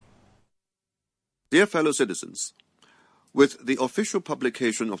Dear fellow citizens, with the official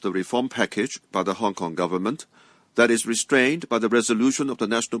publication of the reform package by the Hong Kong government that is restrained by the resolution of the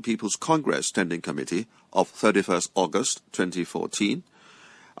National People's Congress Standing Committee of 31st August 2014,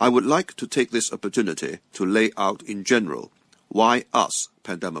 I would like to take this opportunity to lay out in general why us,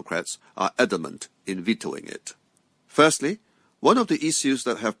 Pan-Democrats, are adamant in vetoing it. Firstly, one of the issues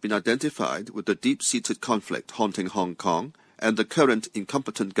that have been identified with the deep-seated conflict haunting Hong Kong and the current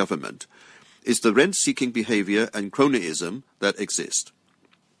incompetent government is the rent-seeking behavior and cronyism that exist.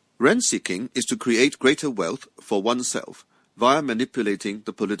 Rent-seeking is to create greater wealth for oneself via manipulating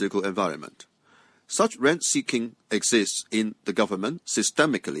the political environment. Such rent-seeking exists in the government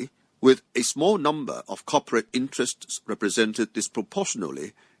systemically, with a small number of corporate interests represented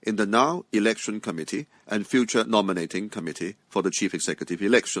disproportionately in the now election committee and future nominating committee for the chief executive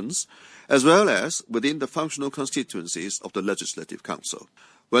elections, as well as within the functional constituencies of the Legislative Council.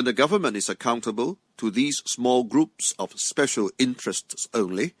 When the government is accountable to these small groups of special interests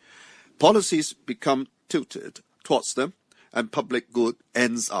only, policies become tilted towards them and public good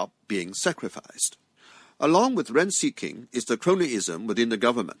ends up being sacrificed. Along with rent-seeking is the cronyism within the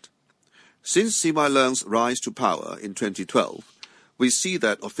government. Since C.Y. Leong's rise to power in 2012, we see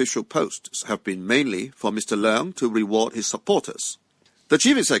that official posts have been mainly for Mr. Leong to reward his supporters. The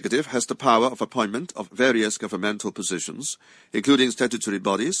chief executive has the power of appointment of various governmental positions, including statutory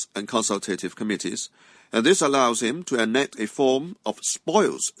bodies and consultative committees, and this allows him to enact a form of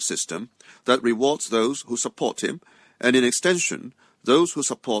spoils system that rewards those who support him, and in extension, those who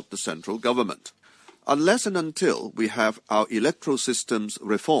support the central government. Unless and until we have our electoral systems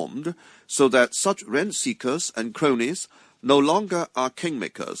reformed so that such rent-seekers and cronies no longer are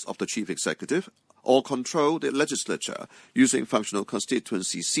kingmakers of the chief executive or control the legislature using functional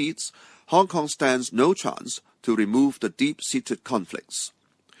constituency seats, Hong Kong stands no chance to remove the deep-seated conflicts.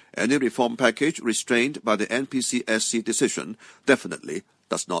 Any reform package restrained by the NPCSC decision definitely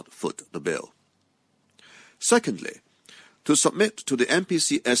does not foot the bill. Secondly, to submit to the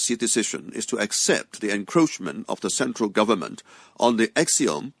NPCSC decision is to accept the encroachment of the central government on the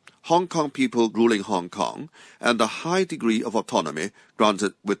axiom Hong Kong people ruling Hong Kong and the high degree of autonomy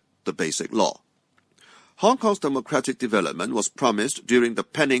granted with the Basic Law. Hong Kong's democratic development was promised during the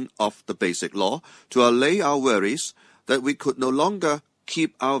penning of the Basic Law to allay our worries that we could no longer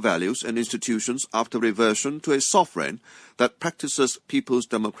keep our values and institutions after reversion to a sovereign that practices people's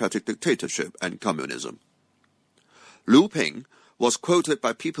democratic dictatorship and communism. Lu Ping was quoted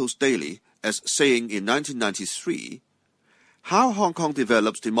by People's Daily as saying in 1993, "How Hong Kong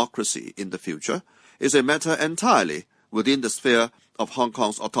develops democracy in the future is a matter entirely within the sphere of Hong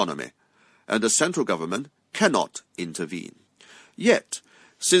Kong's autonomy, and the central government cannot intervene." Yet,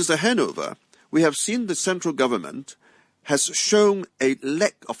 since the handover, we have seen the central government has shown a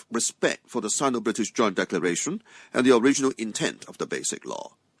lack of respect for the Sino-British Joint Declaration and the original intent of the Basic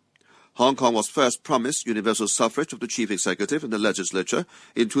Law. Hong Kong was first promised universal suffrage of the chief executive and the legislature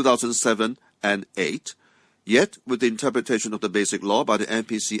in 2007 and 2008, yet with the interpretation of the Basic Law by the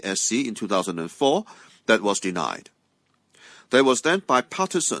NPCSC in 2004, that was denied. There was then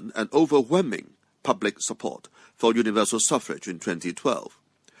bipartisan and overwhelming public support for universal suffrage in 2012.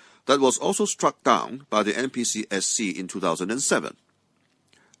 That was also struck down by the NPCSC in 2007.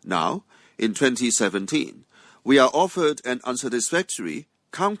 Now, in 2017, we are offered an unsatisfactory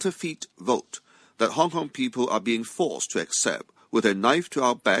counterfeit vote that Hong Kong people are being forced to accept with a knife to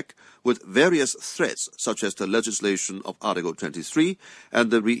our back with various threats such as the legislation of Article 23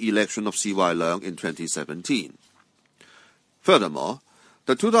 and the re-election of C.Y. Leong in 2017. Furthermore,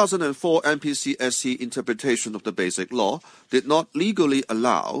 the 2004 NPCSC interpretation of the Basic Law did not legally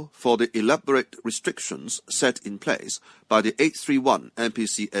allow for the elaborate restrictions set in place by the 831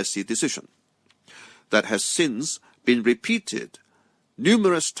 NPCSC decision. That has since been repeated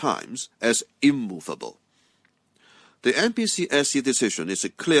numerous times as immovable. The NPCSC decision is a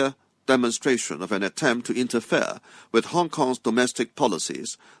clear demonstration of an attempt to interfere with Hong Kong's domestic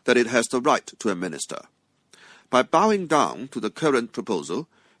policies that it has the right to administer. By bowing down to the current proposal,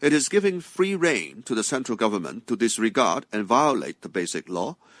 it is giving free rein to the central government to disregard and violate the Basic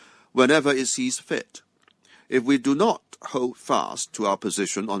Law whenever it sees fit. If we do not hold fast to our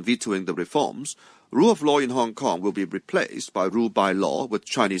position on vetoing the reforms, rule of law in Hong Kong will be replaced by rule by law with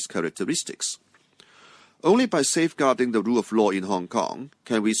Chinese characteristics. Only by safeguarding the rule of law in Hong Kong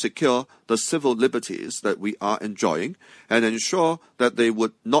can we secure the civil liberties that we are enjoying and ensure that they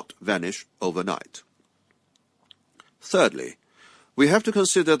would not vanish overnight. Thirdly, we have to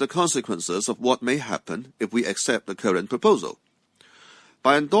consider the consequences of what may happen if we accept the current proposal.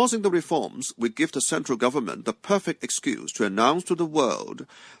 By endorsing the reforms, we give the central government the perfect excuse to announce to the world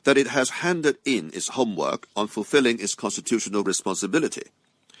that it has handed in its homework on fulfilling its constitutional responsibility.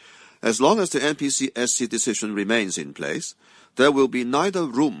 As long as the NPCSC decision remains in place, there will be neither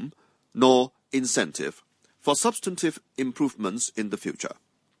room nor incentive for substantive improvements in the future.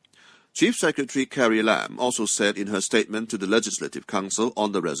 Chief Secretary Carrie Lam also said in her statement to the Legislative Council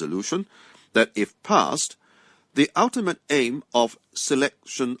on the resolution that if passed, the ultimate aim of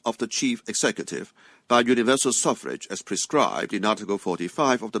selection of the chief executive by universal suffrage as prescribed in Article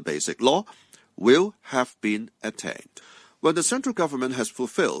 45 of the Basic Law will have been attained. When the central government has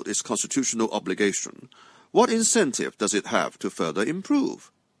fulfilled its constitutional obligation, what incentive does it have to further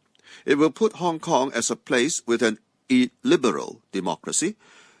improve? It will put Hong Kong as a place with an illiberal democracy,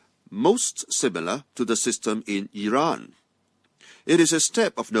 most similar to the system in Iran. It is a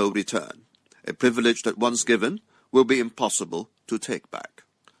step of no return, a privilege that once given will be impossible to take back.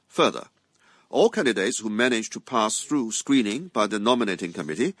 Further, all candidates who manage to pass through screening by the nominating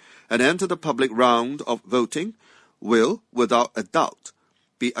committee and enter the public round of voting will, without a doubt,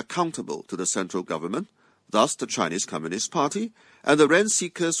 be accountable to the central government, thus the Chinese Communist Party, and the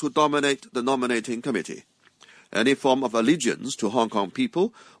rent-seekers who dominate the nominating committee. Any form of allegiance to Hong Kong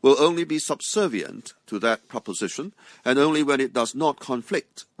people will only be subservient to that proposition, and only when it does not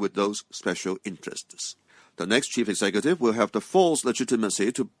conflict with those special interests. The next chief executive will have the false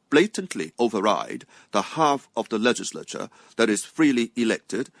legitimacy to blatantly override the half of the legislature that is freely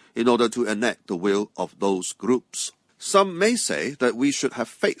elected in order to enact the will of those groups. Some may say that we should have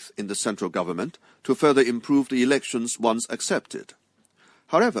faith in the central government to further improve the elections once accepted.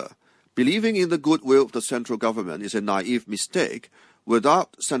 However, believing in the goodwill of the central government is a naive mistake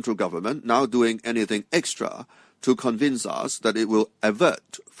without central government now doing anything extra to convince us that it will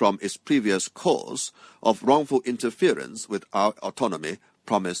avert from its previous course of wrongful interference with our autonomy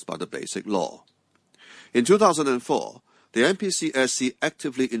promised by the Basic Law. In 2004, the NPCSC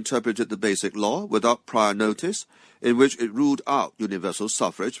actively interpreted the Basic Law without prior notice, in which it ruled out universal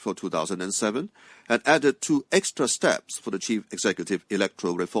suffrage for 2007 and added 2 extra steps for the chief executive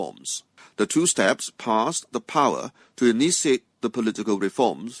electoral reforms. The 2 steps passed the power to initiate the political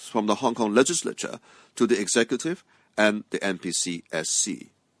reforms from the Hong Kong legislature to the executive and the NPCSC.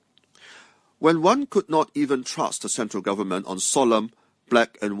 When one could not even trust the central government on solemn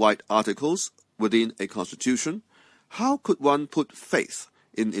black and white articles within a constitution, how could one put faith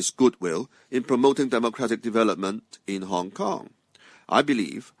in its goodwill in promoting democratic development in Hong Kong? I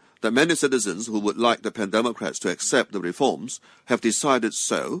believe that many citizens who would like the pan-democrats to accept the reforms have decided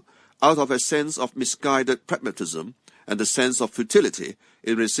so out of a sense of misguided pragmatism and the sense of futility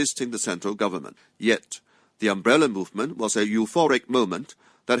in resisting the central government. Yet, the umbrella movement was a euphoric moment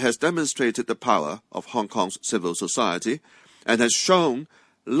that has demonstrated the power of Hong Kong's civil society and has shown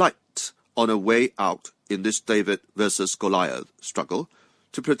light on a way out in this David versus Goliath struggle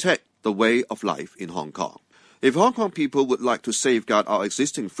to protect the way of life in Hong Kong. If Hong Kong people would like to safeguard our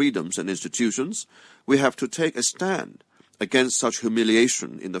existing freedoms and institutions, we have to take a stand against such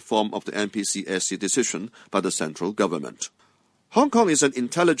humiliation in the form of the NPCSC decision by the central government. Hong Kong is an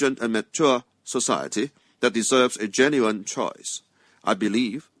intelligent and mature society that deserves a genuine choice. I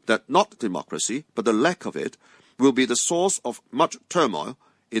believe that not democracy, but the lack of it, will be the source of much turmoil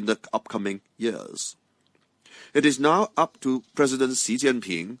in the upcoming years. It is now up to President Xi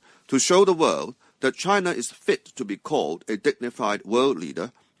Jinping to show the world that China is fit to be called a dignified world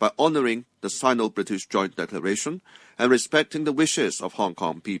leader by honoring the Sino-British Joint Declaration and respecting the wishes of Hong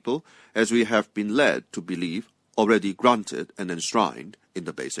Kong people, as we have been led to believe already granted and enshrined in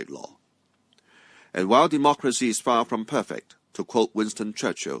the Basic Law. And while democracy is far from perfect, to quote Winston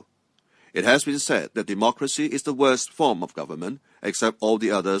Churchill, it has been said that democracy is the worst form of government except all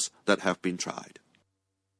the others that have been tried.